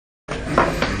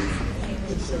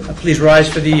Please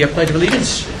rise for the Pledge of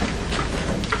Allegiance.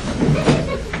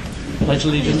 Pledge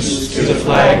allegiance to the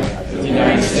flag of the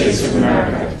United States of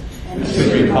America and to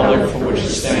the republic for which it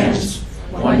stands,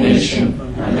 one nation,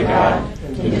 under God,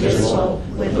 indivisible,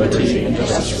 with liberty and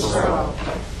justice for all.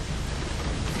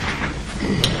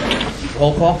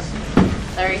 Roll call.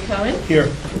 Larry Cohen.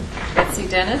 Here. Betsy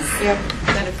Dennis. Here.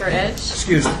 Jennifer Edge.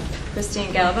 Excused.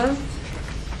 Christine Galvo.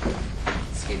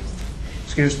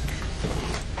 Excused.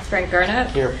 Frank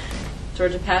Garnett. Here.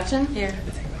 Georgia Patchen. Here.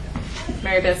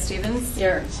 Mary Beth Stevens.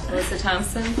 Here. Melissa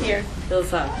Thompson. Here. Bill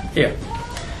Zopp. Here.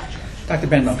 Dr.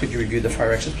 Benlow, could you review the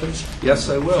fire exits, please? Yes,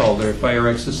 I will. Their fire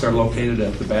exits are located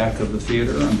at the back of the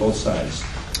theater on both sides.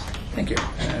 Thank you.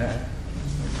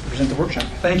 Present the workshop.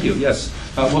 Thank you. Yes.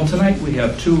 Well, tonight we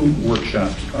have two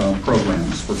workshop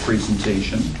programs for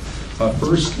presentation.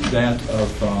 First, that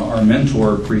of our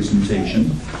mentor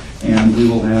presentation, and we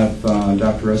will have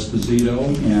Dr. Esposito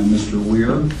and Mr.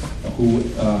 Weir, who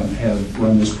have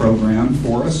run this program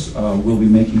for us, will be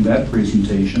making that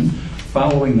presentation.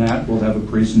 Following that, we'll have a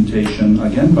presentation,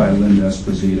 again by Linda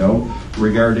Esposito,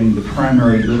 regarding the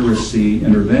primary literacy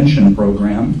intervention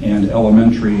program and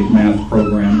elementary math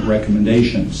program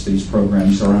recommendations. These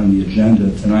programs are on the agenda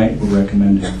tonight. We're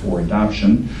recommending for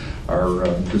adoption. Our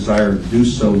desire to do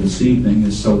so this evening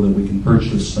is so that we can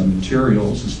purchase some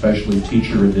materials, especially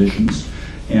teacher editions,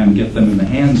 and get them in the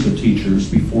hands of teachers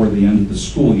before the end of the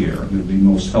school year. It would be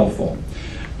most helpful.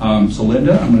 So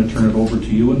Linda, I'm going to turn it over to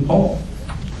you and Paul.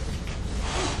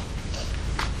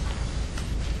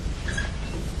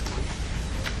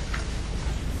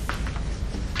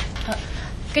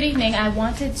 Good evening. I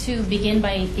wanted to begin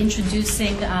by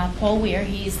introducing Paul Weir.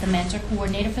 He's the mentor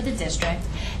coordinator for the district.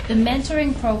 The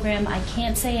mentoring program, I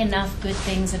can't say enough good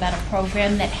things about a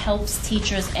program that helps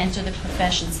teachers enter the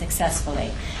profession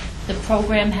successfully. The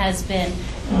program has been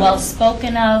well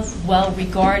spoken of, well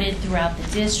regarded throughout the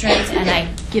district, and I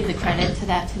give the credit to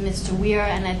that to Mr. Weir,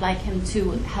 and I'd like him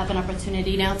to have an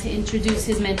opportunity now to introduce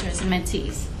his mentors and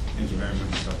mentees. Thank you very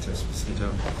much, Dr.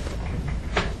 Esposito.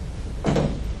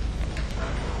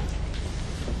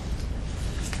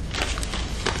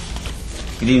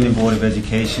 Good evening, Board of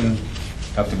Education,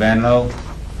 Dr. Banlow,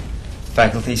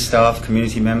 faculty, staff,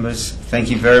 community members.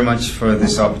 Thank you very much for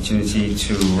this opportunity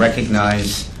to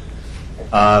recognize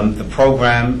the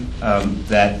program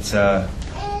that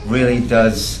really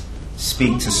does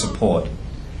speak to support.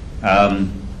 I'd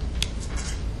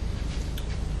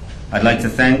like to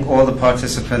thank all the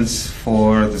participants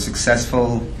for the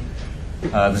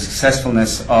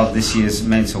successfulness of this year's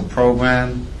mentor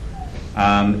program.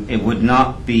 It would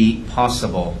not be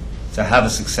possible to have a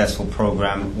successful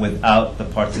program without the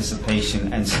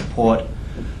participation and support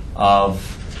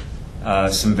of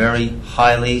some very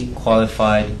highly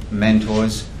qualified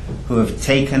mentors who have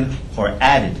taken or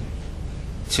added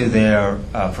to their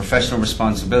professional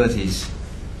responsibilities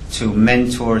to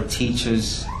mentor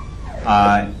teachers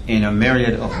in a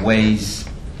myriad of ways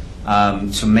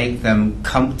to make them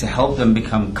to help them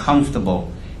become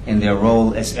comfortable in their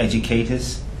role as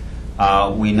educators.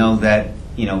 We know that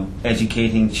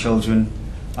educating children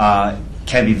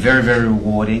can be very, very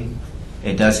rewarding.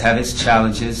 It does have its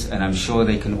challenges, and I'm sure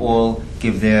they can all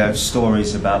give their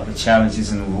stories about the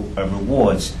challenges and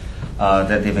rewards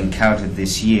that they've encountered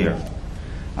this year.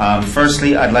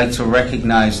 Firstly, I'd like to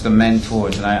recognize the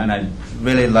mentors, and I'd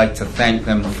really like to thank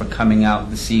them for coming out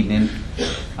this evening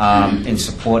in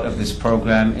support of this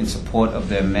program, in support of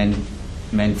their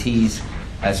mentees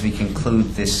as we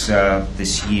conclude this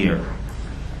year.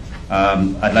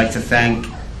 I'd like to thank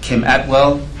Kim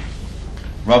Atwell,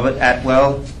 Robert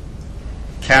Atwell,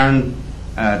 Karen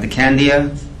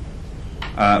DeCandia,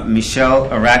 Michelle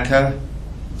Araka,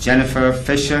 Jennifer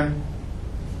Fisher,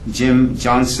 Jim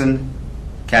Johnson,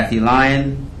 Kathy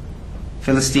Lyon,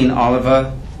 Philistine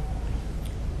Oliver,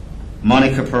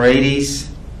 Monica Paredes,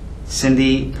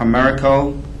 Cindy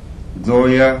Pomerico,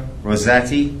 Gloria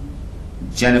Rosati,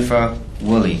 Jennifer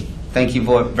Woolley. Thank you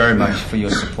very much for your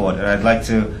support, and I'd like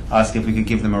to ask if we could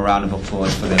give them a round of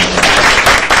applause for their work.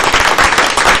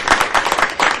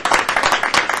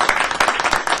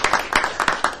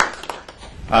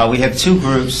 We have two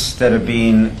groups that are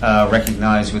being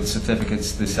recognized with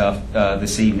certificates this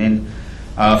evening.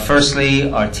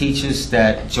 Firstly, our teachers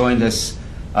that joined us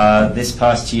this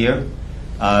past year.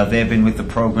 They've been with the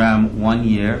program 1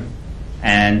 year,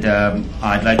 and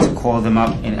I'd like to call them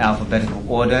up in alphabetical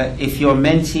order. If your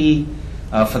mentee,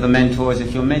 for the mentors,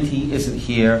 if your mentee isn't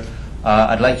here,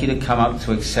 I'd like you to come up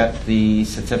to accept the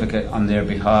certificate on their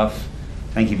behalf.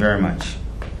 Thank you very much.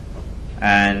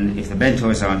 And if the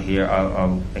mentors aren't here,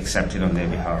 I'll accept it on their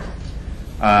behalf.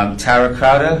 Tara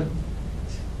Crowder,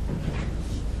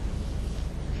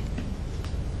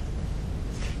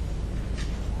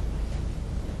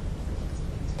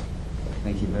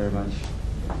 Thank you very much.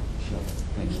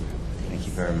 Thank you. Thank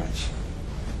you very much.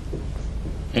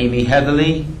 Amy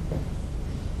Heatherly.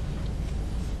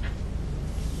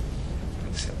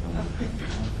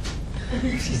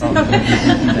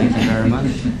 Thank you very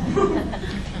much.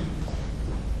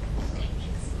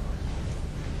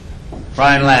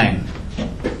 Brian Lang.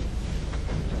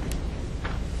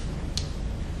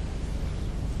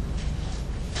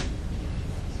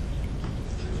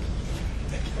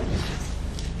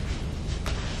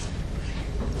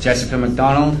 Jessica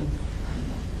McDonald.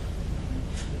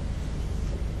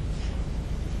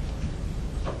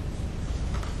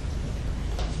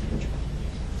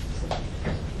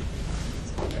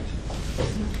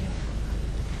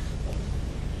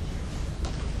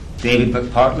 David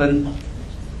McPartland.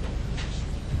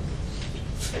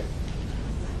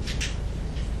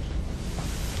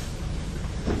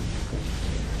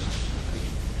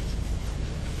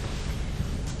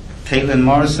 Caitlin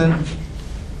Morrison.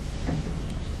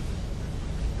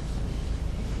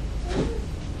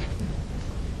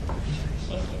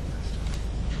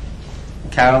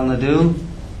 Carol Nadeau.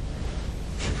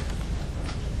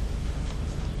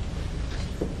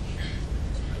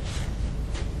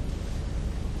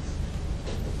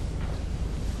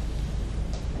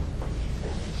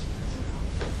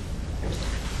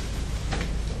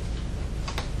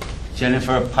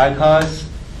 Jennifer Pykars.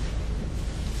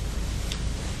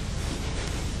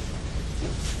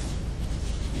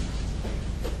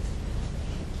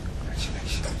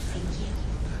 Congratulations.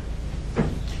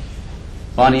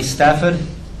 Bonnie Stafford.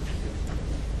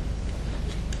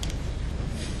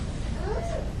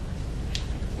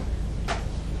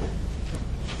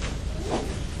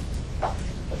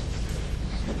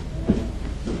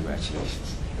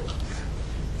 Congratulations.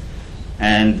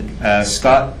 And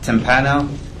Scott Timpano.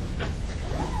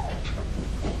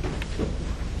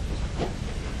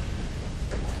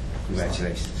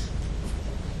 Congratulations.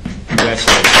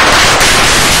 Congratulations.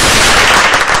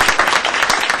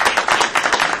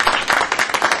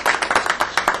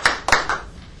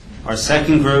 Our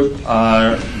second group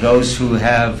are those who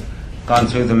have gone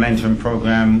through the mentoring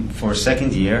program for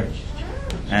second year,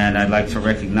 and I'd like to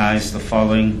recognize the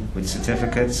following with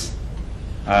certificates.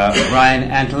 Ryan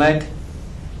Antelek. I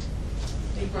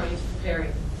think Brian's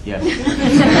preparing. Yes.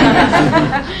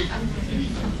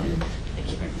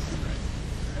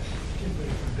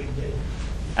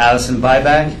 Allison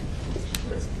Byback.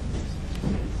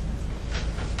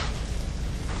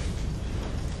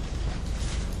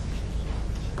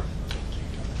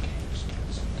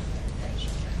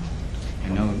 I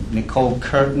know Nicole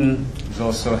Curtin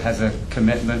also has a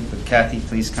commitment, but Kathy,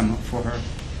 please come up for her.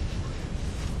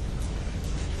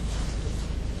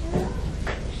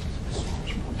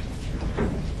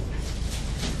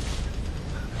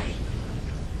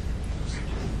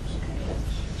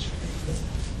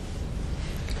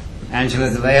 Angela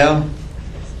DeLeo.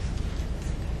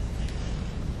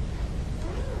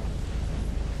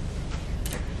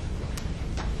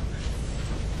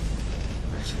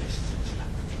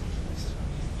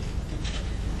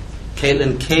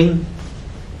 Caitlin King.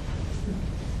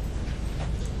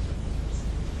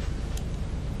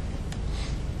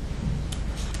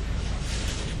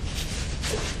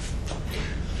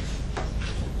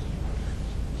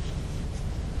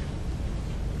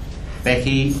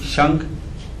 Becky Shunk.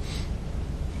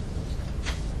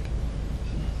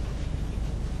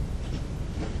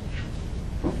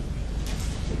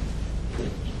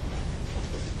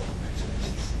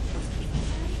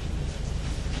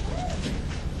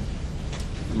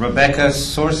 Rebecca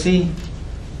Sorcy.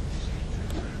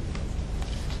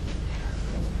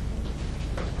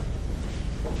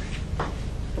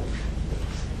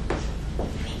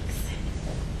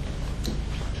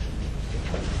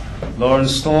 Lauren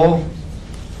Stoll.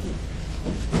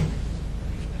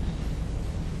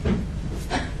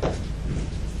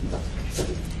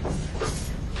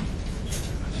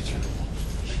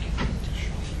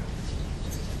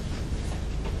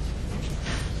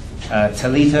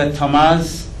 Talita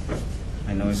Tomaz,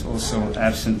 I know is also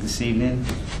absent this evening,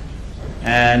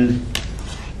 and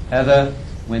Heather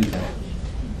Winter.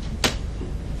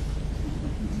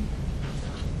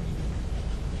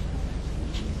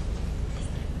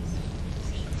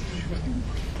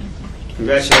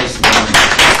 Congratulations.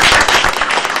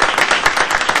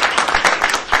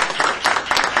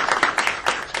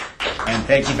 And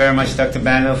thank you very much, Dr.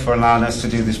 Bando, for allowing us to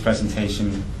do this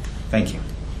presentation. Thank you.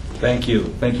 Thank you.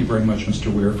 Thank you very much,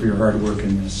 Mr. Weir, for your hard work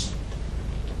in this.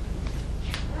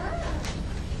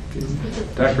 Okay.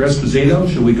 Dr. Esposito,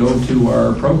 shall we go to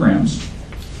our programs?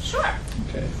 Sure.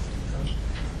 Okay.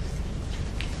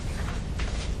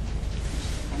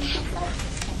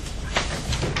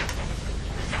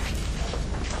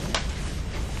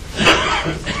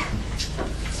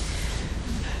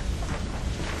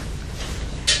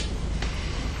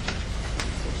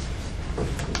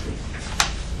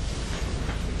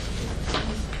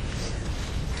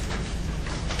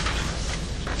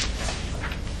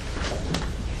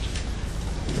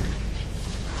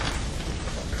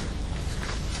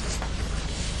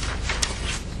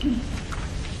 Yes,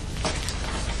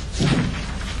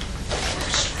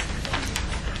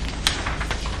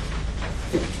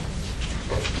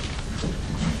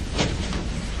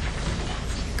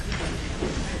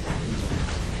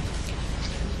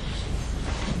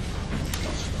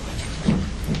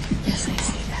 I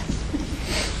see that.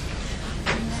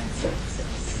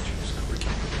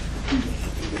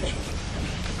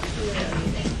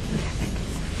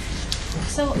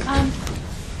 So,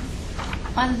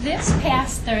 on this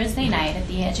past Thursday night at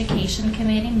the Education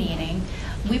Committee meeting,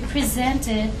 we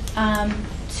presented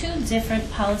two different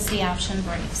policy option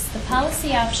briefs. The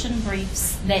policy option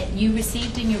briefs that you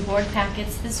received in your board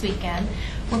packets this weekend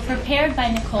were prepared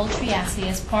by Nicole Triassi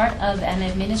as part of an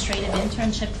administrative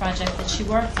internship project that she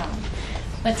worked on.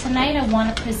 But tonight I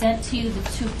want to present to you the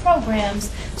two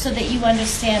programs so that you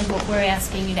understand what we're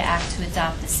asking you to act to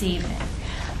adopt this evening.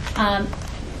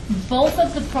 Both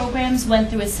of the programs went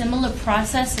through a similar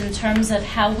process in terms of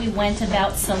how we went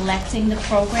about selecting the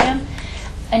program.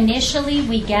 Initially,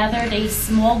 we gathered a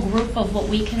small group of what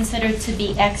we considered to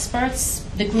be experts.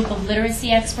 The group of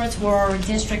literacy experts were our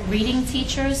district reading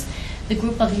teachers. The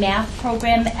group of math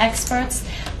program experts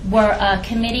were a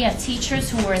committee of teachers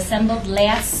who were assembled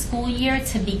last school year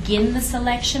to begin the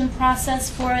selection process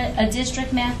for a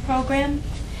district math program.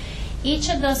 Each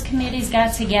of those committees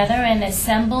got together and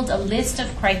assembled a list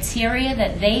of criteria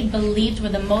that they believed were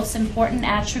the most important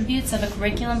attributes of a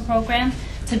curriculum program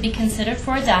to be considered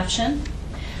for adoption.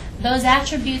 Those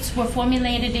attributes were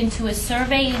formulated into a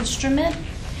survey instrument.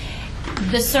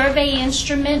 The survey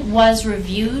instrument was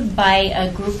reviewed by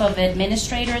a group of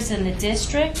administrators in the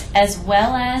district as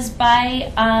well as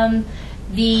by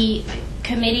the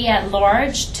committee at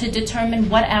large to determine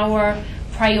what our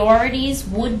priorities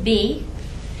would be.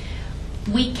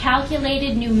 We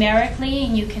calculated numerically,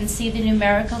 and you can see the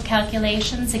numerical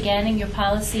calculations again in your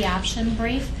policy option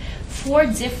brief, 4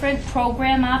 different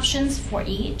program options for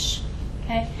each.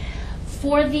 Okay?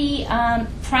 For the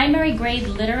primary grade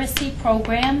literacy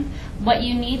program, what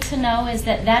you need to know is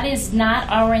that that is not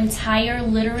our entire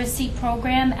literacy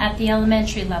program at the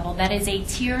elementary level. That is a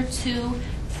Tier 2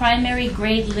 primary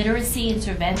grade literacy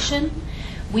intervention.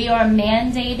 We are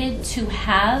mandated to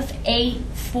have a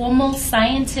formal,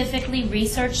 scientifically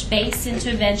research-based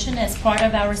intervention as part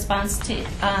of our response to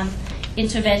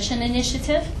intervention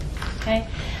initiative. Okay?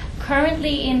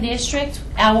 Currently in district,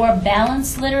 our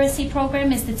balanced literacy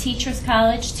program is the Teachers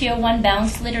College Tier 1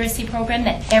 balanced literacy program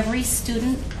that every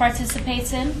student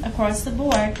participates in across the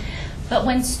board. But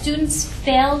when students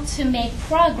fail to make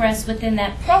progress within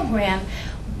that program,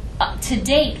 to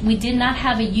date, we did not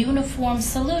have a uniform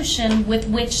solution with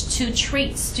which to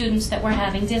treat students that were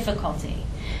having difficulty.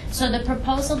 So the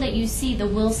proposal that you see, the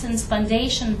Wilson's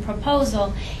Foundation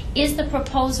proposal, is the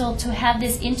proposal to have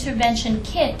this intervention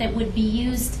kit that would be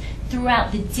used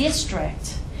throughout the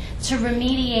district to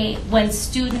remediate when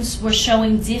students were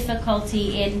showing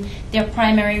difficulty in their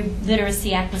primary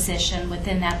literacy acquisition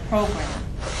within that program.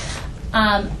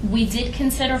 We did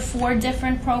consider 4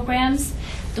 different programs.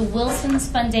 The Wilson's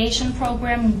Foundation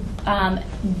program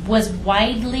was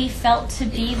widely felt to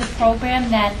be the program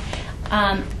that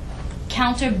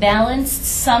counterbalanced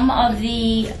some of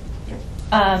the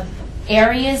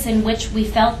areas in which we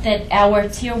felt that our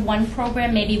Tier 1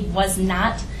 program maybe was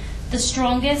not the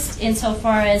strongest,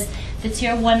 insofar as the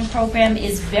Tier 1 program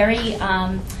is very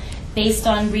based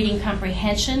on reading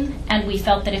comprehension, and we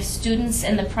felt that if students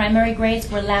in the primary grades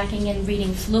were lacking in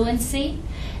reading fluency,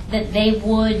 that they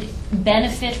would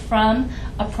benefit from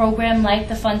a program like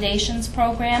the Foundations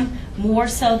program, more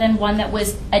so than one that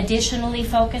was additionally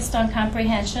focused on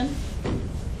comprehension.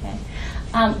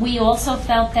 Okay. We also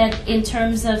felt that in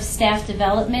terms of staff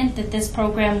development, that this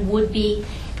program would be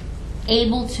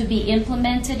able to be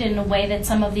implemented in a way that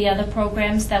some of the other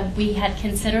programs that we had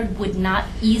considered would not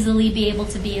easily be able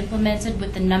to be implemented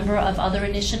with the number of other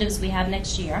initiatives we have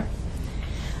next year.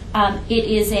 It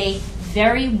is a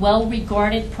very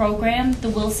well-regarded program, the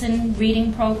Wilson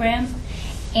Reading Program,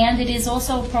 and it is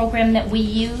also a program that we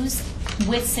use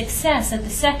with success at the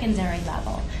secondary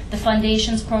level. The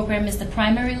Foundations program is the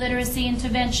primary literacy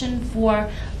intervention for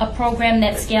a program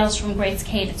that scales from grades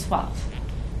K to 12.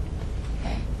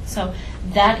 Okay. So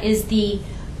that is the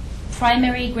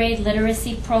primary grade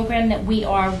literacy program that we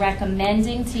are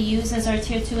recommending to use as our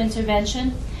Tier 2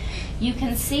 intervention. You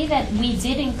can see that we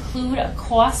did include a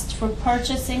cost for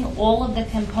purchasing all of the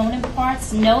component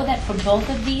parts. Know that for both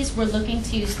of these, we're looking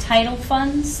to use title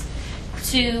funds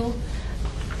to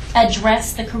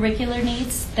address the curricular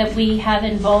needs that we have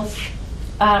in both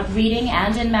reading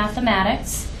and in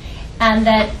mathematics, and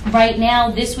that right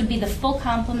now this would be the full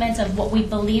complement of what we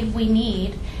believe we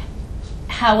need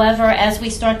However, as we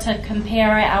start to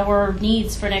compare our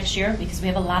needs for next year, because we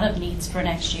have a lot of needs for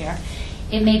next year,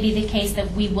 it may be the case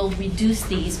that we will reduce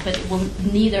these, but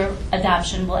neither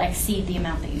adoption will exceed the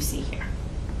amount that you see here.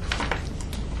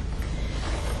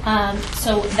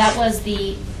 So that was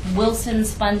the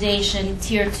Wilson's Foundation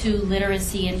Tier 2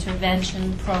 Literacy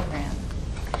Intervention Program.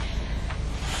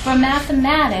 For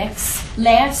mathematics,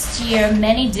 last year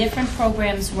many different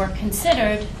programs were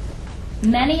considered,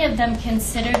 many of them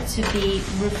considered to be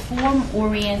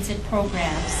reform-oriented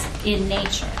programs in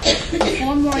nature.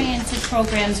 Reform-oriented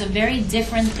programs are very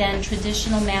different than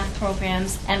traditional math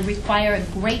programs and require a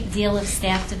great deal of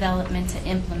staff development to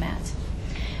implement.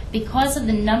 Because of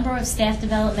the number of staff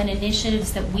development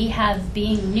initiatives that we have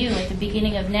being new at the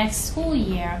beginning of next school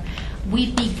year,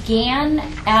 we began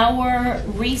our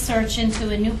research into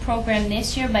a new program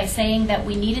this year by saying that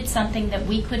we needed something that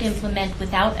we could implement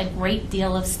without a great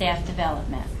deal of staff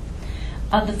development.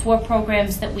 Of the 4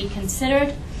 programs that we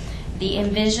considered, the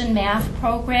Envision Math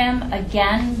program,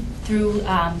 again through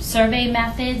survey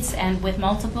methods and with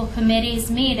multiple committees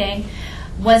meeting,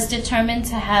 was determined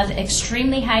to have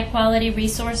extremely high quality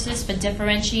resources for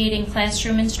differentiating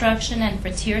classroom instruction and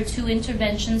for Tier 2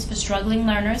 interventions for struggling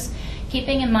learners,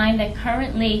 keeping in mind that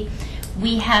currently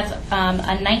we have a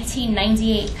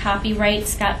 1998 copyright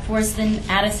Scott Forsden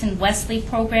Addison Wesley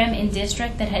program in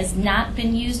district that has not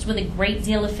been used with a great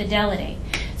deal of fidelity.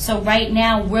 So right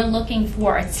now we're looking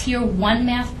for a Tier 1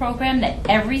 math program that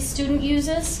every student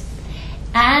uses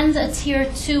and a Tier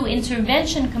 2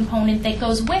 intervention component that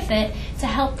goes with it to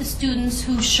help the students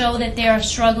who show that they are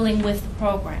struggling with the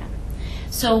program.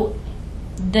 So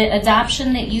the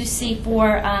adoption that you see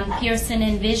for Pearson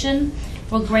Envision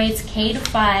for grades K to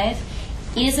 5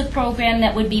 is a program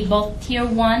that would be both Tier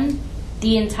 1,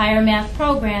 the entire math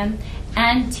program,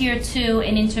 and Tier 2,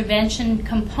 an intervention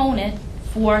component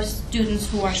for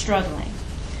students who are struggling.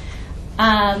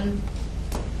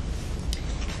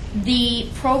 The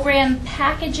program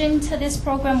packaging to this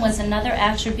program was another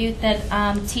attribute that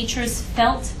teachers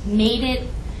felt made it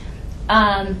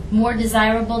more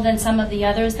desirable than some of the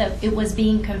others that it was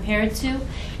being compared to.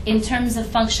 In terms of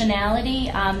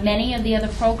functionality, many of the other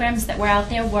programs that were out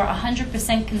there were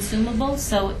 100% consumable,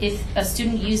 so if a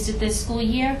student used it this school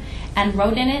year and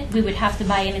wrote in it, we would have to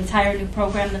buy an entire new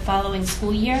program the following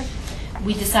school year.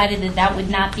 We decided that that would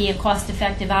not be a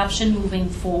cost-effective option moving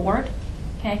forward.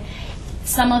 Okay.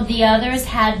 Some of the others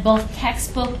had both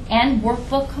textbook and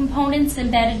workbook components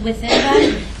embedded within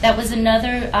them. That was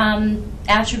another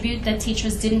attribute that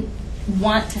teachers didn't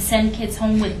want to send kids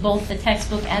home with both the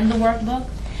textbook and the workbook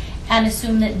and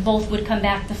assume that both would come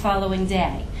back the following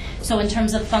day. So in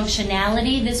terms of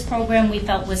functionality, this program we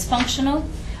felt was functional.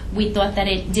 We thought that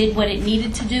it did what it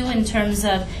needed to do in terms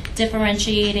of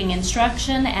differentiating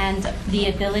instruction and the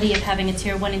ability of having a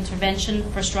Tier 1 intervention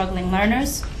for struggling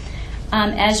learners.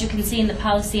 As you can see in the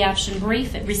policy option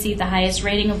brief, it received the highest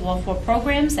rating of all 4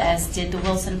 programs, as did the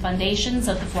Wilson Foundations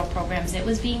of the 4 programs it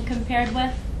was being compared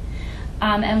with.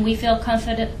 And we feel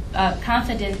confident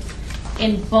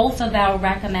in both of our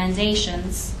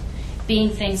recommendations being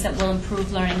things that will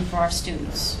improve learning for our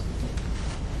students.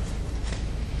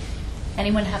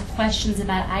 Anyone have questions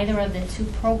about either of the 2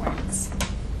 programs?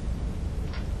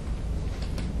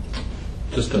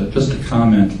 Just a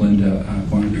comment, Linda.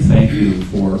 I wanted to thank you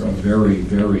for a very,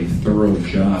 very thorough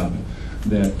job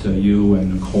that you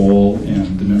and Nicole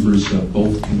and the members of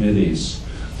both committees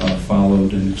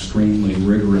followed an extremely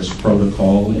rigorous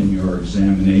protocol in your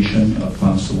examination of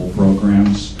possible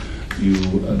programs. You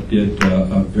did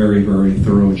a very, very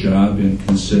thorough job in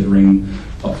considering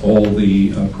all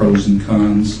the pros and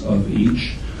cons of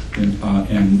each.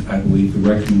 And I believe the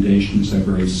recommendations are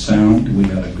very sound. We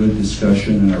had a good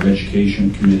discussion in our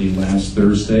Education Committee last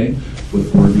Thursday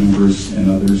with board members and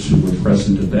others who were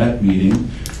present at that meeting.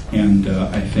 And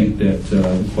I think that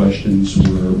the questions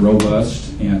were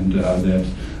robust and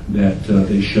that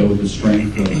they show the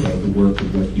strength of the work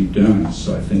of what you've done.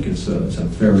 So I think it's a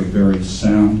very, very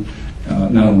sound,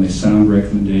 not only sound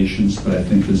recommendations, but I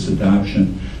think this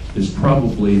adoption is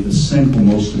probably the single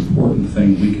most important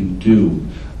thing we can do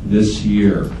this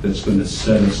year that's going to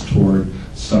set us toward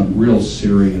some real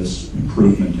serious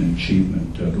improvement and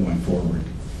achievement going forward.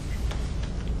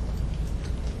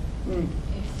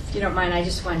 If you don't mind, I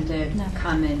just wanted to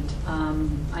comment.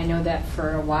 I know that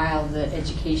for a while the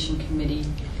Education Committee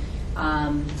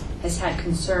has had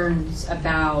concerns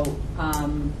about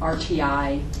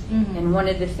RTI, and one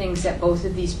of the things that both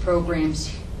of these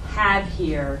programs have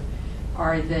here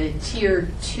are the Tier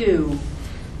 2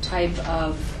 type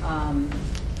of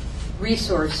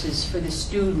resources for the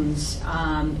students.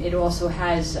 It also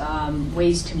has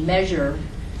ways to measure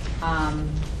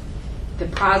the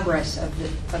progress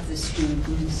of the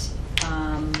students.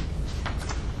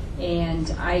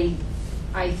 And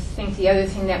I think the other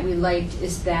thing that we liked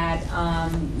is that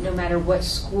no matter what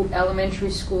school,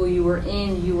 elementary school you were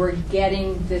in, you were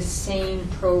getting the same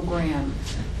program.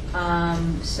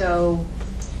 So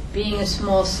being a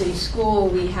small city school,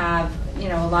 we have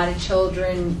a lot of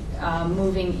children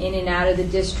moving in and out of the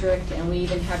district, and we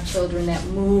even have children that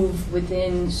move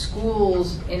within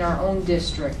schools in our own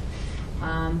district.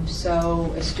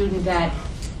 So a student that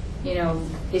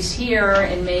is here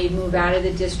and may move out of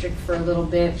the district for a little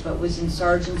bit, but was in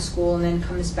Sargent School and then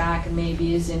comes back and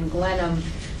maybe is in Glenham,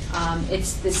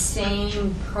 it's the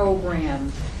same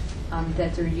program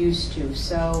that they're used to.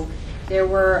 So there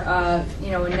were a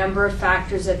number of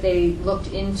factors that they looked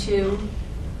into,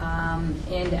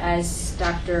 and as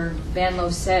Dr. Van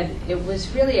Loo said, it was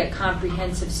really a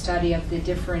comprehensive study of the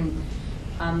different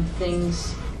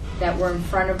things that were in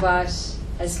front of us.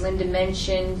 As Linda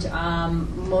mentioned,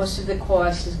 most of the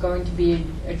cost is going to be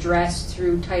addressed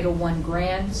through Title I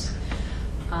grants.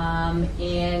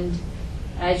 And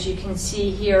as you can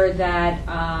see here, that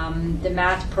the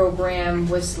math program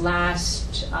was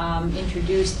last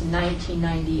introduced in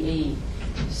 1998.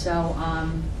 So,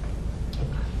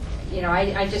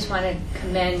 I just want to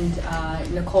commend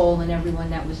Nicole and everyone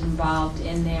that was involved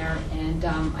in there. And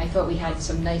I thought we had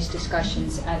some nice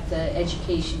discussions at the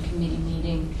Education Committee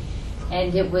meeting.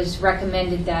 And it was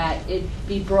recommended that it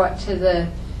be brought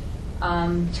to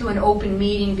an open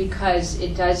meeting because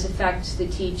it does affect the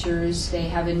teachers. They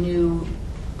have a new,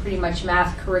 pretty much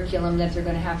math curriculum that they're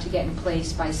going to have to get in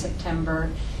place by September,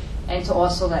 and to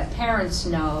also let parents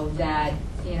know that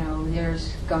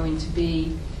there's going to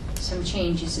be some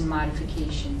changes and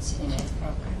modifications in it.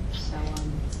 So.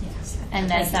 Yes,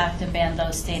 and as Dr. Van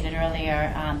Loo stated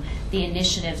earlier, the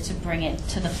initiative to bring it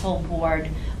to the full board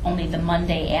only the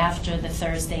Monday after the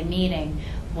Thursday meeting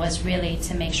was really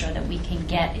to make sure that we can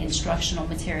get instructional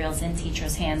materials in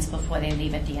teachers' hands before they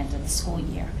leave at the end of the school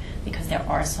year, because there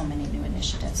are so many new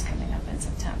initiatives coming up in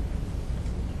September.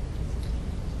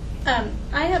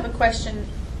 I have a question.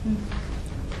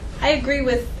 I agree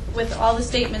with all the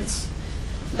statements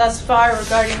thus far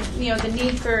regarding the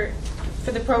need for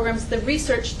the programs, the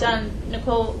research done.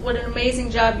 Nicole, what an amazing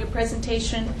job, your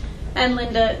presentation, and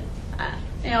Linda.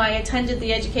 I attended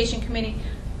the Education Committee.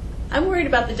 I'm worried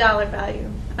about the dollar value.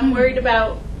 I'm worried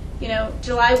about,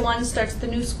 July 1 starts the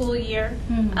new school year.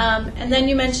 And then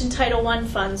you mentioned Title I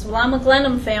funds. Well, I'm a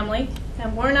Glenham family,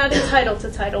 and we're not entitled to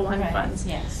Title I funds.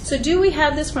 Yes. So do we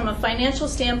have this from a financial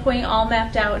standpoint all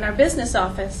mapped out in our business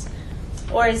office?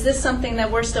 Or is this something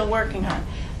that we're still working on?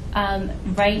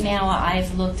 Right now,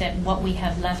 I've looked at what we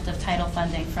have left of title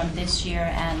funding from this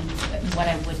year and what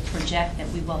I would project that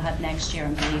we will have next year,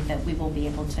 and believe that we will be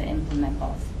able to implement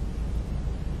both.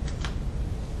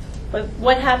 But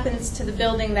what happens to the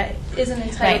building that isn't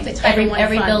entitled to Title I funds?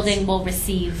 Every building will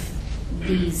receive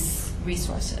these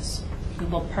resources. We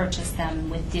will purchase them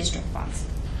with district funds.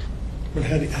 But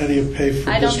how do you pay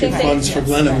for district funds for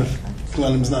Glenham if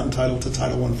Glenham's not entitled to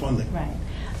Title I funding? Right.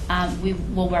 We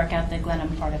will work out the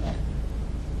Glenham part of it.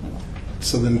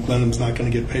 So then Glenham's not going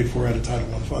to get paid for out of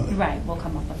Title I funding? Right. We'll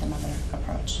come up with another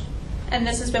approach. And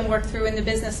this has been worked through in the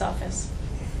business office.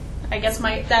 I guess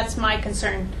that's my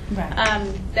concern,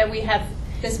 right. That we have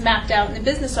this mapped out in the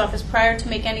business office prior to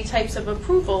make any types of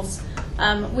approvals.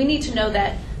 We need to know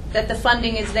that the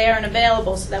funding is there and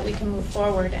available so that we can move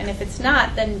forward. And if it's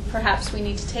not, then perhaps we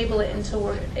need to table it until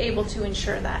we're able to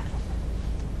ensure that.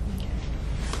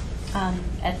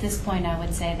 At this point, I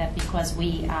would say that because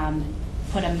we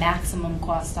put a maximum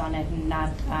cost on it and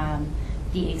not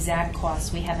the exact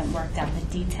cost, we haven't worked out the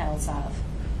details of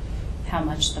how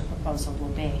much the proposal will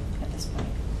be at this point.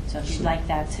 So if you'd like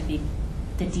that to be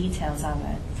the details of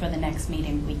it for the next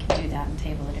meeting, we can do that and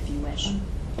table it if you wish.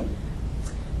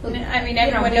 I mean,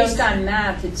 everyone knows based on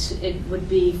math, it would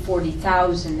be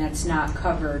 $40,000 that's not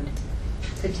covered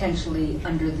potentially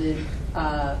under the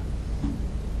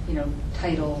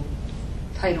Title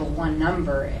I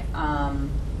number. I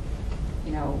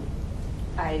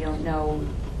don't know.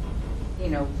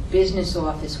 Business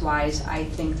office wise, I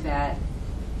think that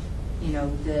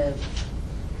the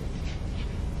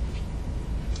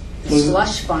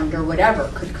slush fund or whatever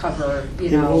could cover.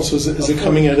 Also, is it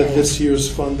coming out of this year's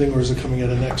funding or is it coming out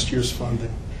of next year's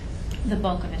funding? The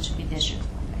bulk of it should be this year's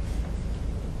funding.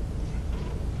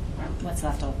 What's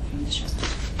left over from this year's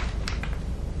funding?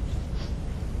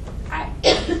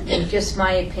 In just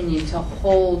my opinion, to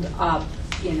hold up,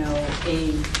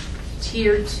 a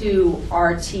Tier 2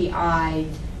 RTI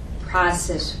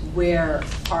process where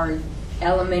our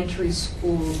elementary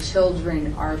school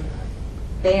children are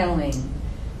failing,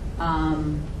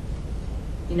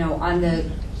 you know, on the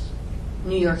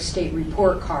New York State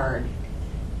report card,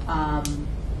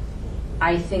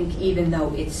 I think even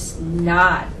though it's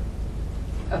not,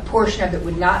 a portion of it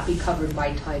would not be covered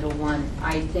by Title I,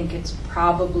 I think it's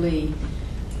probably,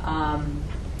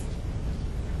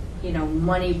 you know,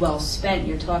 money well spent.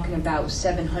 You're talking about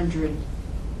 700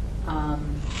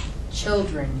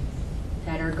 children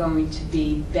that are going to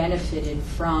be benefited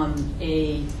from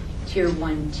a Tier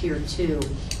 1, Tier 2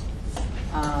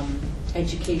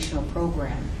 educational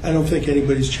program. I don't think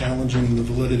anybody's challenging the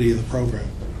validity of the program.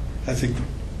 I think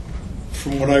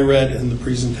from what I read in the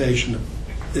presentation,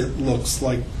 it looks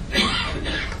like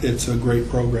it's a great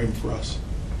program for us.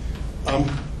 I'm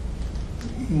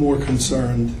more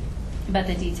concerned about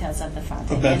the details of the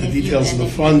funding. About the details of the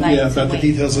fund, yeah, about the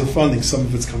details of the funding. Some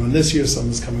of it's coming this year, some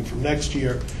is coming from next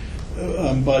year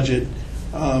budget.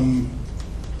 I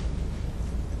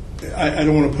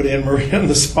don't want to put Anne Marie on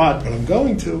the spot, but I'm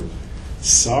going to.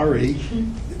 Sorry.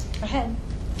 Go ahead.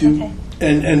 Okay.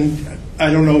 And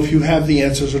I don't know if you have the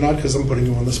answers or not because I'm putting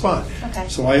you on the spot. Okay.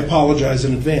 So I apologize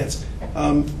in advance.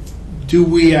 Do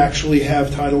we actually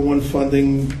have Title I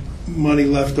funding money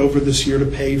left over this year to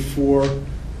pay for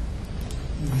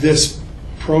this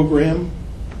program?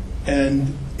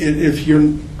 And if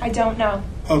you're... I don't know.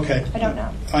 Okay. I don't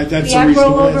know. That's we a have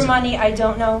reasonable rollover answer. money. I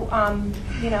don't know.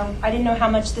 You know, I didn't know how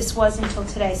much this was until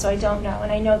today, so I don't know.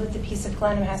 And I know that the piece of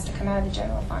Glenham has to come out of the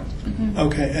general fund. Mm-hmm.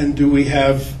 Okay, and do we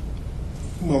have,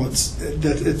 well, it's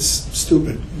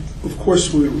stupid. Of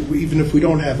course, we, even if we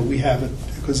don't have it, we have it,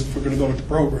 because if we're going to go with the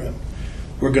program,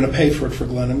 we're going to pay for it for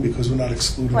Glenham because we're not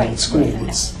excluding Right. the school.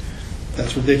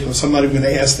 That's ridiculous. I'm not even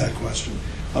going to ask that question.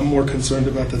 I'm more concerned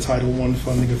about the Title I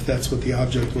funding, if that's what the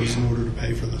object was in order to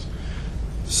pay for this.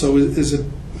 So is it,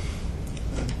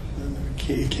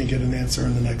 you can't get an answer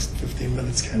in the next 15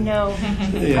 minutes, can you? No.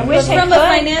 Yeah. I wish I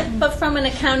could. But from an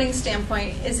accounting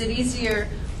standpoint, is it easier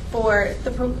for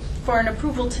an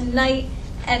approval tonight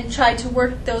and try to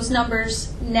work those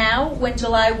numbers now when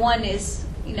July 1 is,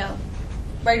 you know,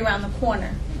 right around the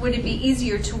corner? Would it be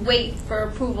easier to wait for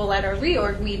approval at our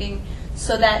reorg meeting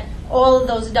so that all of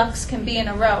those ducks can be in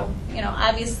a row? You know,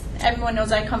 obviously, everyone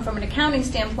knows I come from an accounting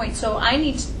standpoint, so I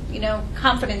need, you know,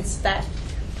 confidence that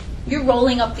you're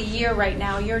rolling up the year right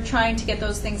now. You're trying to get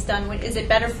those things done. Is it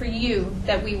better for you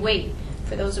that we wait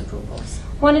for those approvals?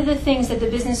 One of the things that the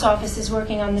business office is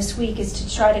working on this week is to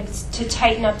try to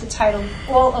tighten up the title,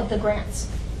 all of the grants,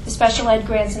 the special ed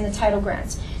grants and the title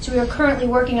grants. So we are currently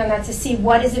working on that to see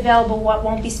what is available, what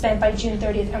won't be spent by June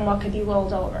 30th, and what could be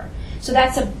rolled over. So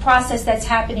that's a process that's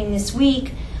happening this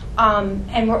week,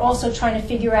 and we're also trying to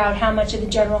figure out how much of the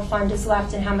general fund is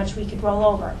left and how much we could roll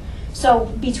over. So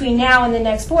between now and the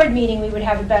next board meeting, we would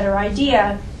have a better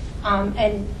idea.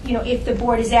 And you know, if the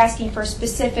board is asking for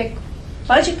specific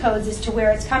budget codes as to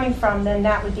where it's coming from, then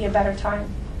that would be a better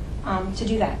time to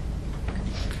do that.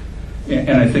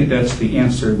 And I think that's the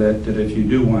answer, that if you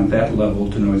do want that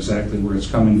level to know exactly where it's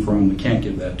coming from, we can't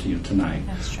give that to you tonight.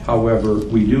 That's true. However,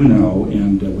 we do know,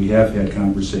 and we have had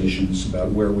conversations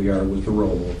about where we are with the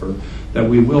rollover, that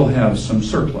we will have some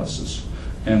surpluses.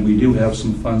 And we do have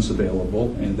some funds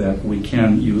available and that we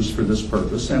can use for this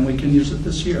purpose, and we can use it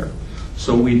this year.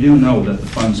 So we do know that the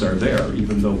funds are there,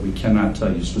 even though we cannot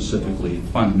tell you specifically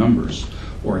fund numbers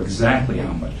or exactly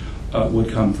how much would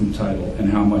come from title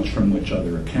and how much from which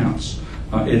other accounts.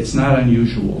 It's not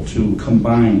unusual to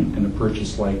combine in a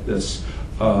purchase like this,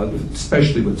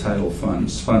 especially with title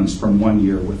funds from one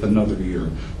year with another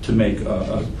year to make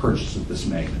a purchase of this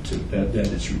magnitude. That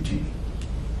is routine.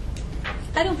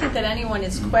 I don't think that anyone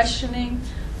is questioning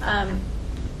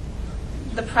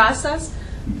the process.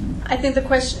 I think the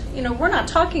question, you know, we're not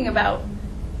talking about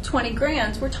 20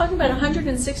 grand. We're talking about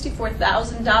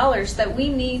 $164,000 that we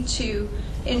need to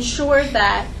ensure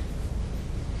that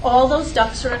all those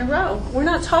ducks are in a row. We're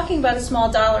not talking about a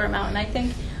small dollar amount, and I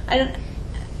think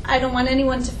I don't want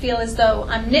anyone to feel as though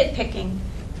I'm nitpicking.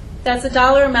 That's a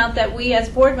dollar amount that we as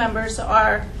board members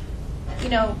are, you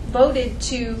know, voted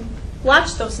to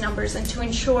watch those numbers and to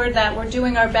ensure that we're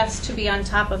doing our best to be on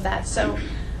top of that. So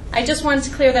I just wanted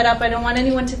to clear that up. I don't want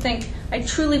anyone to think, I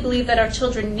truly believe that our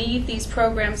children need these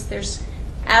programs. There's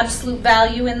absolute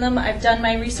value in them. I've done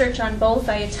my research on both.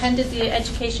 I attended the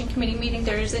Education Committee meeting.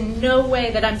 There is in no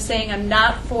way that I'm saying I'm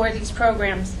not for these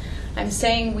programs. I'm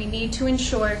saying we need to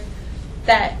ensure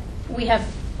that we have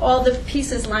all the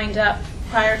pieces lined up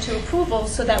prior to approval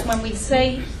so that when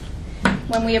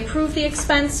we approve the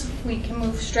expense, we can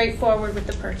move straight forward with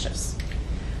the purchase.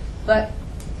 But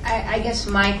I guess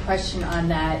my question on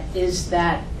that is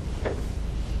that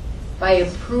by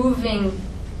approving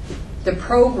the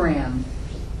program,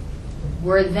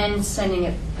 we're then sending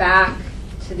it back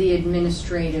to to the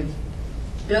administrative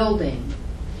building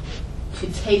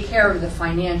to take care of the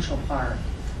financial part.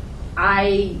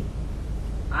 I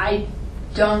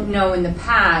don't know in the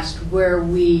past where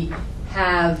we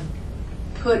have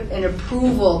put an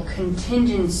approval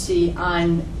contingency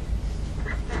on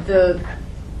the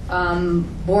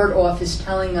board office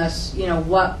telling us,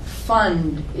 what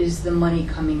fund is the money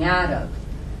coming out of.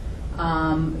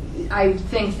 I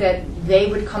think that they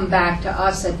would come back to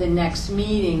us at the next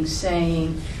meeting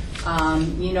saying,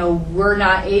 we're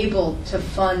not able to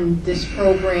fund this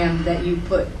program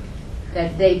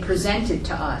that they presented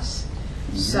to us.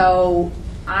 So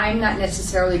I'm not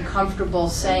necessarily comfortable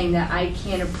saying that I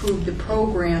can't approve the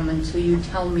program until you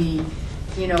tell me,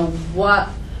 what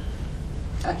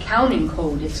accounting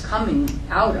code it's coming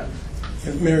out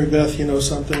of. Mary Beth, you know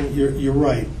something? You're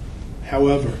right.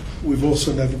 However, we've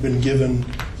also never been given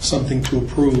something to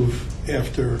approve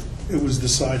after it was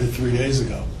decided 3 days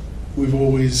ago. We've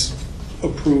always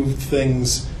approved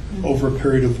things over a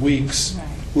period of weeks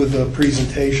with a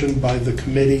presentation by the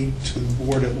committee to the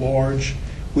board at large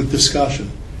with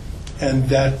discussion. And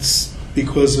that's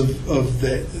because of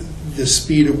the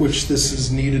speed at which this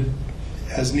has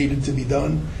needed to be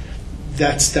done.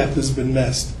 That step has been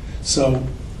missed. So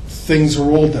things are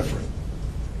all different.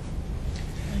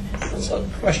 So,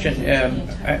 question.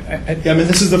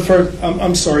 This is the first.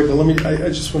 I'm sorry, but I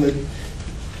just want to.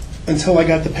 Until I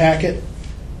got the packet,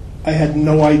 I had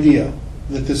no idea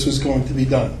that this was going to be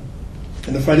done.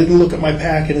 And if I didn't look at my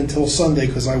packet until Sunday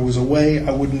because I was away,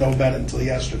 I wouldn't know about it until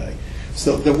yesterday.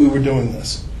 So that we were doing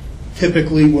this.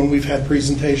 Typically, when we've had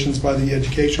presentations by the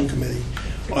Education Committee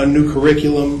on new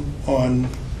curriculum, on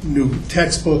new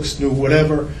textbooks, new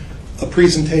whatever, a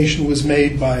presentation was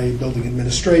made by building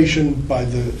administration, by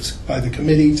the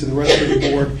committee to the rest of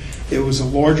the board. It was a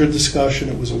larger discussion.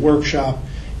 It was a workshop,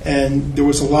 and there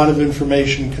was a lot of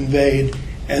information conveyed.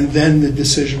 And then the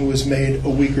decision was made a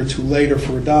week or two later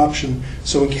for adoption.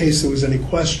 So in case there was any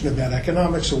question about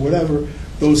economics or whatever,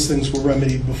 those things were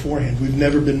remedied beforehand. We've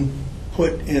never been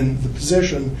put in the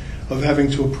position of having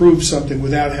to approve something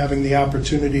without having the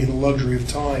opportunity and the luxury of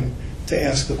time to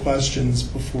ask the questions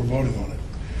before voting on it.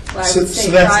 Well, so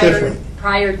that's different.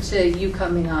 Prior to you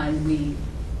coming on, we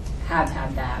have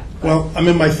had that. Well, I'm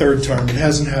in my third term. It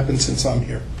hasn't happened since I'm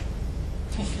here.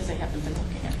 Because I haven't been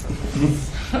looking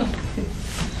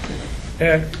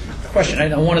at it. Question. I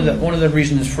know one of the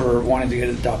reasons for wanting to get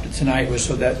it adopted tonight was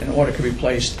so that an order could be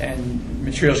placed and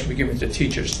materials could be given to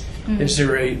teachers. Mm-hmm. Is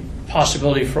there a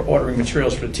possibility for ordering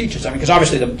materials for the teachers? I mean, because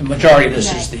obviously the majority of this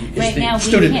is the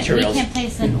student materials. We can't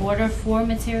place an order for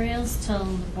materials till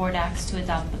the board acts to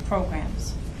adopt the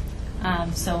programs.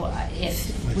 So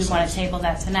if we want to table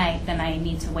that tonight, then I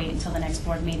need to wait until the next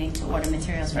board meeting to order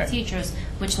materials for teachers,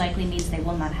 which likely means they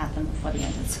will not have them before the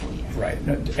end of the school year. Right.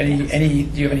 No, do you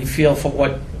have any feel for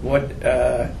what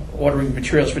ordering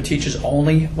materials for teachers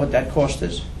only, what that cost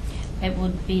is? It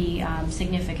would be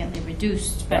significantly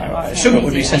reduced. But I assume it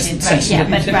would be since because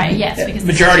the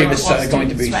majority of it's going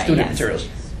to be student materials.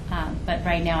 But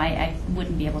right now, I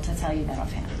wouldn't be able to tell you that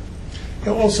offhand.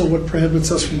 Also, what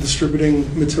prohibits us from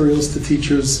distributing materials to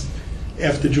teachers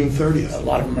after June 30th? A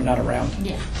lot of them are not around.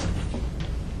 Yeah.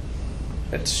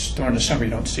 It's during the summer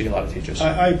you don't see a lot of teachers.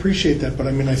 I appreciate that, but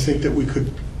I think that we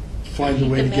could find a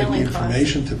way to get the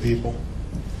information to people.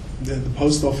 The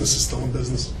post office is still in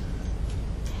business.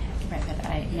 Right, but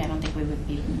I don't think we would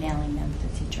be mailing them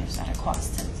to teachers at a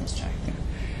cost to the district.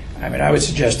 I mean, I would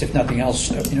suggest, if nothing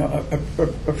else,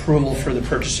 approval for the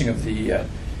purchasing of the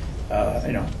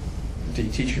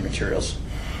teaching materials.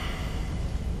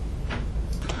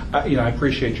 I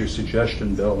appreciate your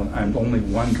suggestion, Bill, and I'm only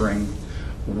wondering,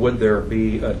 would there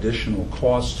be additional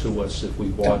cost to us if we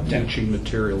bought teaching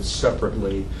materials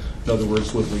separately? In other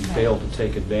words, would we fail to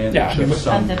take advantage of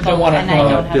some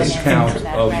discount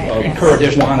of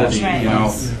current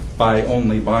quantity, by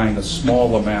only buying a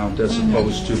small amount as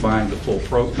opposed to buying the full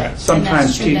program?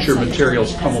 Sometimes teacher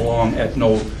materials come along at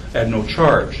no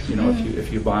charge,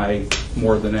 if you buy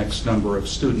more than X number of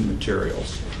student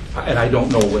materials. And I don't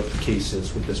know what the case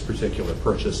is with this particular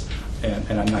purchase,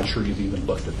 and I'm not sure you've even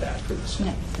looked at that for this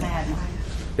one. No, I haven't.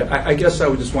 Yeah, I guess I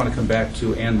would just want to come back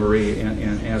to Anne Marie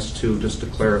and ask just to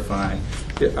clarify,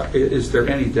 is there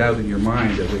any doubt in your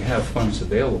mind that we have funds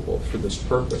available for this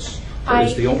purpose? Or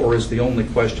is the only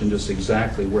question just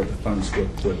exactly where the funds would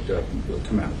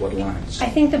come out, what lines? I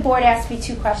think the board asked me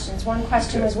two questions. One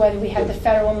question was whether we had the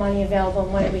federal money available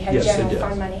and whether we had general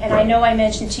fund money. And I know I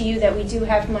mentioned to you that we do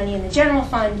have money in the general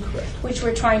fund, which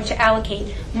we're trying to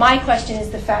allocate. My question is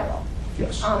the federal.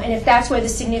 Yes. And if that's where the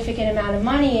significant amount of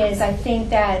money is, I think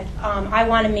that I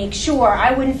want to make sure,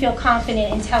 I wouldn't feel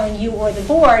confident in telling you or the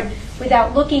board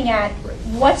without looking at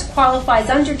what qualifies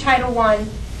under Title I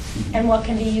and what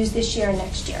can be used this year and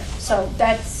next year. So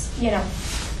that's,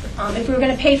 if we were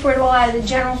going to pay for it all out of the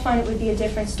general fund, it would be a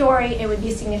different story. It would be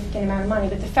a significant amount of money.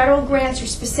 But the federal grants are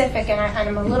specific, and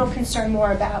I'm a little concerned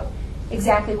more about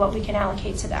exactly what we can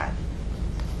allocate to that.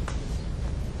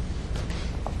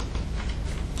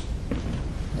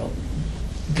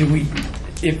 Do we,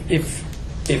 if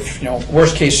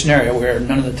worst case scenario where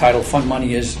none of the title fund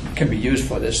money can be used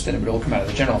for this, then it would all come out of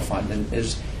the general fund. And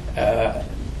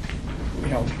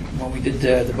when we did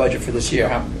the budget for this year,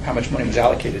 how much money was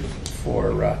allocated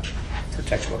for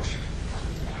textbooks?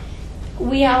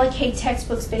 We allocate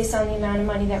textbooks based on the amount of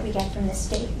money that we get from the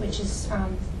state, which is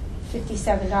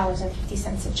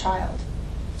 $57.50 a child.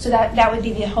 So that would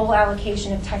be the whole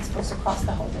allocation of textbooks across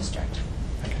the whole district.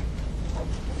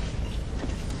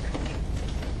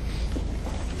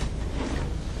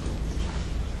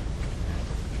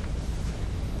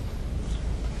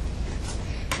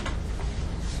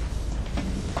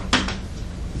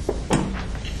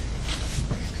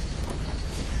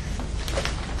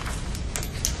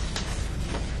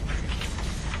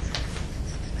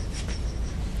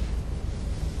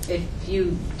 If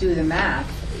you do the math,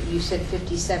 you said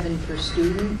 57 per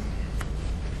student.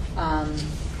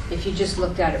 If you just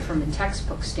looked at it from a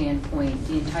textbook standpoint,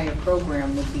 the entire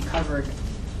program would be covered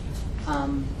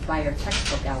by our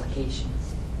textbook allocation.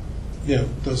 Yeah,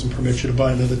 it doesn't permit you to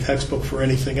buy another textbook for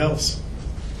anything else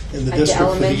in the At district the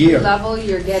for the elementary year. level,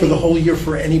 you're getting... For the whole year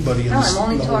for anybody in No, the I'm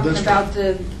only the whole talking district. about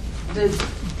the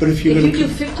But if if you're you going do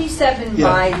 57 Yeah.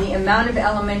 by the amount of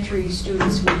elementary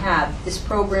students we have, this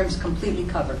program's completely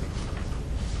covered.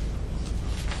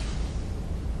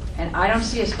 And I don't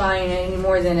see us buying any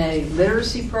more than a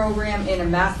literacy program and a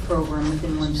math program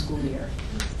within one school year.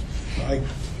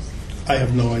 I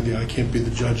have no idea. I can't be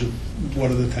the judge of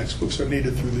what other textbooks are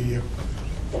needed through the year.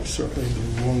 Certainly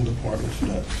the wrong department for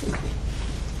that.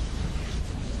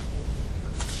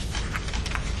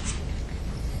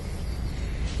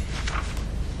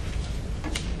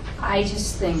 I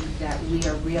just think that we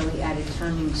are really at a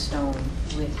turning stone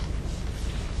with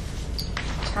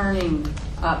turning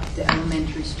up the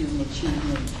elementary student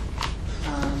achievement.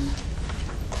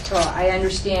 So I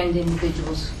understand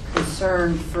individuals'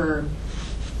 concern for,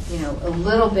 a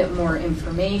little bit more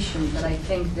information, but I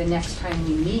think the next time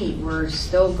we meet, we're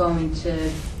still going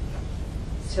to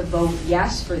vote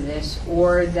yes for this,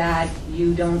 or that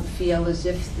you don't feel as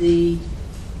if the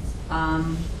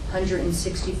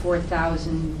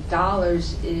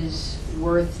 $164,000 is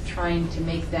worth trying to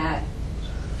make that,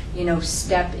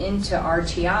 step into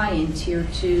RTI in Tier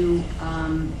 2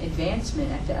 advancement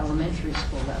at the elementary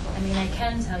school level. I mean, I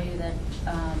can tell you that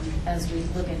as we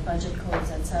look at budget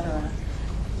codes, et cetera,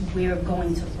 we're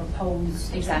going to propose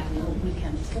exactly what we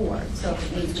can afford. So if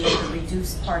it means we have to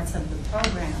reduce parts of the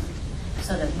program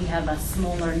so that we have a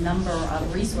smaller number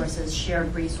of resources,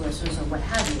 shared resources or what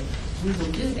have you, we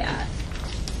will do that.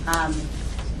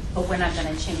 But we're not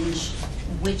going to change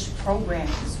which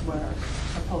programs we're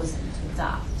proposing to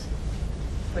adopt.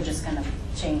 We're just going to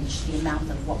change the amount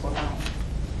of what we're buying.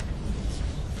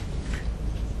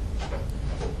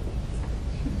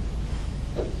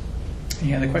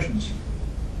 Any other questions?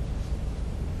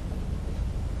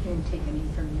 Can you take any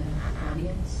from the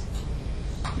audience?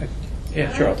 Yeah,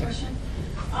 I sure. have a question.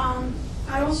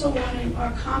 I also wanted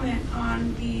a comment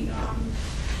on the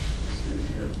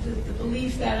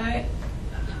belief that I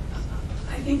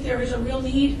think there is a real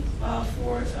need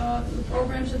for the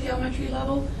programs at the elementary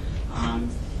level.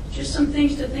 Just some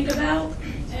things to think about.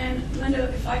 And Linda,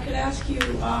 if I could ask you,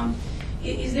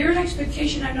 is there an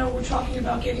expectation? I know we're talking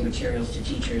about getting materials to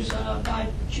teachers by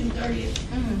June 30th.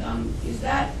 Mm-hmm. Is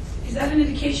that an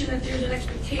indication that there's an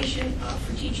expectation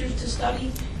for teachers to study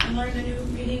and learn the new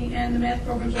reading and the math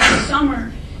programs over the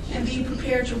summer and be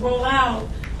prepared to roll out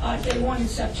day one in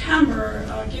September,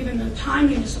 given the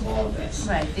timeliness of all of this?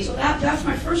 Right. So that's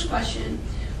my first question.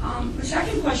 The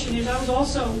second question is, I was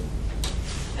also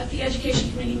at the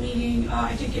Education Committee meeting.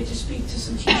 I did get to speak to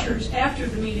some teachers after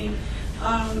the meeting.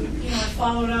 I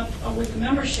followed up with the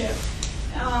membership.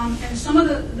 And some of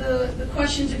the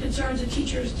questions and concerns that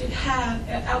teachers did have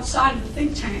outside of the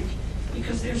think tank,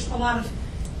 because there's a lot of,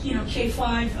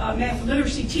 K-5 math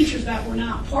literacy teachers that were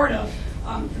not part of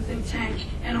the think tank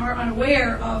and are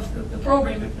unaware of the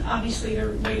program. And obviously,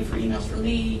 they're waiting for emails from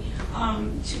me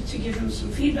to give them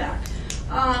some feedback.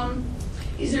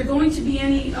 Is there going to be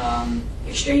any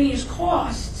extraneous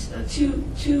costs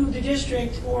to the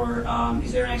district, or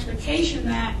is there an expectation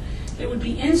that there would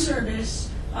be in-service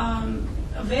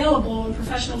available and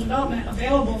professional development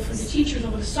available for the teachers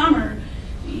over the summer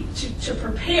to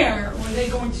prepare, or are they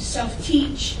going to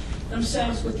self-teach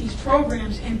themselves with these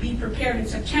programs and be prepared in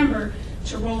September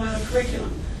to roll out a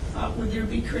curriculum? Would there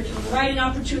be curriculum writing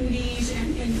opportunities,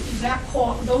 and is that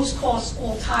those costs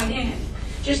all tied in?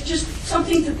 Just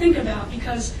something to think about,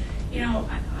 because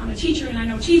I'm a teacher and I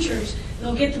know teachers.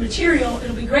 They'll get the material,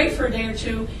 it'll be great for a day or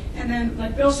two, and then,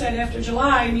 like Bill said, after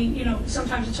July,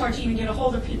 sometimes it's hard to even get a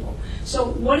hold of people. So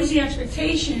what is the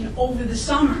expectation over the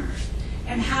summer,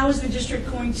 and how is the district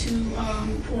going to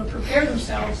or prepare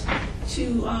themselves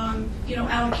to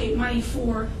allocate money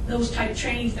for those type of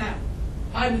trainings that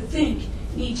I would think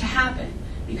need to happen?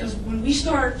 Because when we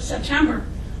start September,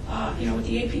 with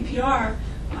the APPR,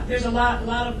 there's a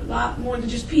lot more than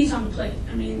just peas on the plate.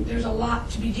 I mean, there's a lot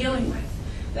to be dealing with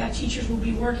that teachers will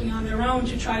be working on their own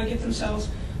to try to get themselves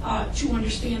to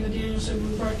understand the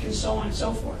Danielson rubric and so on and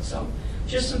so forth. So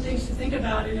just some things to think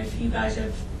about, and if you guys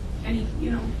have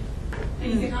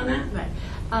anything on that? Right.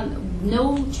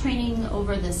 No training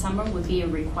over the summer would be a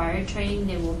required training.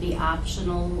 There will be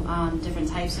optional different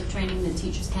types of training that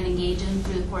teachers can engage in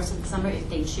through the course of the summer if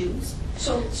they choose.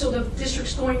 So the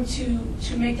district's going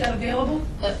to make that available?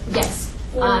 Yes.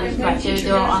 Right.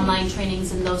 There are online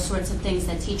trainings and those sorts of things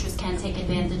that teachers can take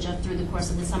advantage of through the course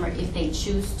of the summer if they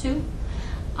choose to.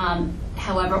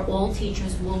 However, all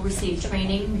teachers will receive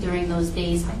training during those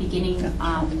days beginning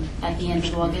at the end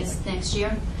of August next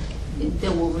year. They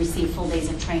will receive full days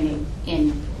of training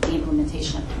in the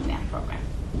implementation of the math program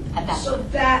at that So time.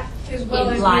 that as well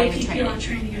as live the APPR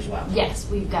training as well? Yes,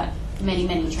 we've got many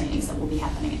trainings that will be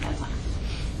happening at that time.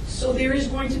 So there is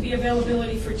going to be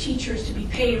availability for teachers to be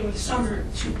paid over the summer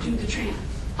to do the training?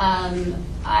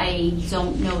 I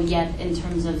don't know yet in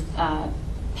terms of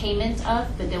payment of,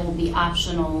 but there will be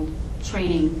optional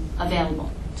training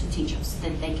available to teachers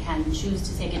that they can choose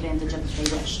to take advantage of if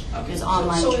they wish. Okay. There's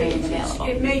online So training available.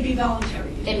 It may be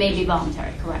voluntary? It may be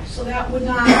voluntary, correct. So that would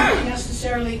not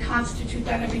necessarily constitute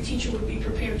that every teacher would be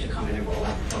prepared to come in and roll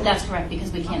out the program? That's correct,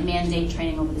 because we can't mandate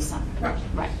training over the summer. Right.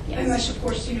 Right, yes. Unless, of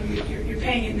course, you're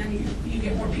paying, and then you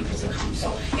get more people to come.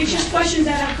 So it's just questions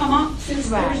that have come up since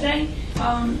Thursday,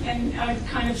 and I've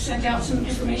kind of sent out some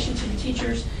information to the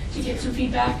teachers to get some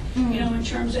feedback, in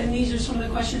terms, and these are some of the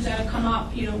questions that have come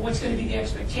up, what's going to be the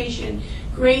expectation?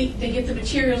 Great, they get the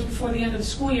materials before the end of the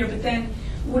school year, but then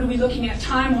what are we looking at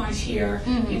time-wise here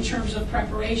in terms of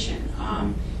preparation,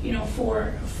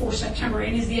 for September?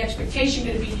 And is the expectation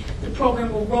going to be the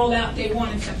program will roll out day one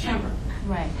in September?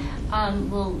 Right.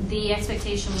 Well, the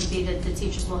expectation would be that the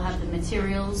teachers will have the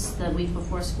materials the week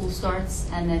before school starts,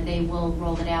 and that they will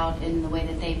roll it out in the way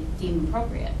that they deem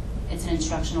appropriate. It's an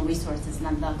instructional resource. It's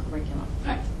not the curriculum.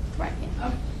 Right. Right. Yeah.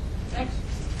 Okay. Thanks.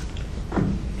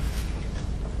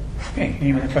 Okay,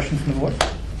 any other questions from the board?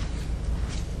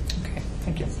 Okay,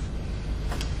 thank you.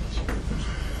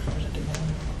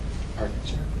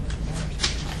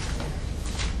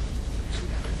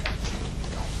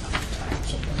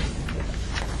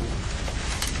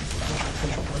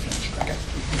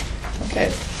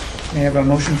 Okay, may I have a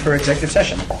motion for executive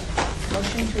session?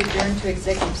 Motion to adjourn to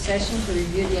executive session to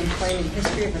review the employment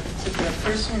history of a particular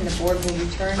person, and the board will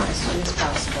return as soon as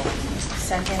possible.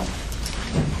 Second.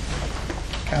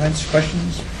 Comments,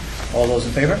 questions? All those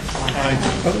in favor? Aye.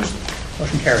 Opposed?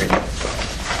 Motion carried.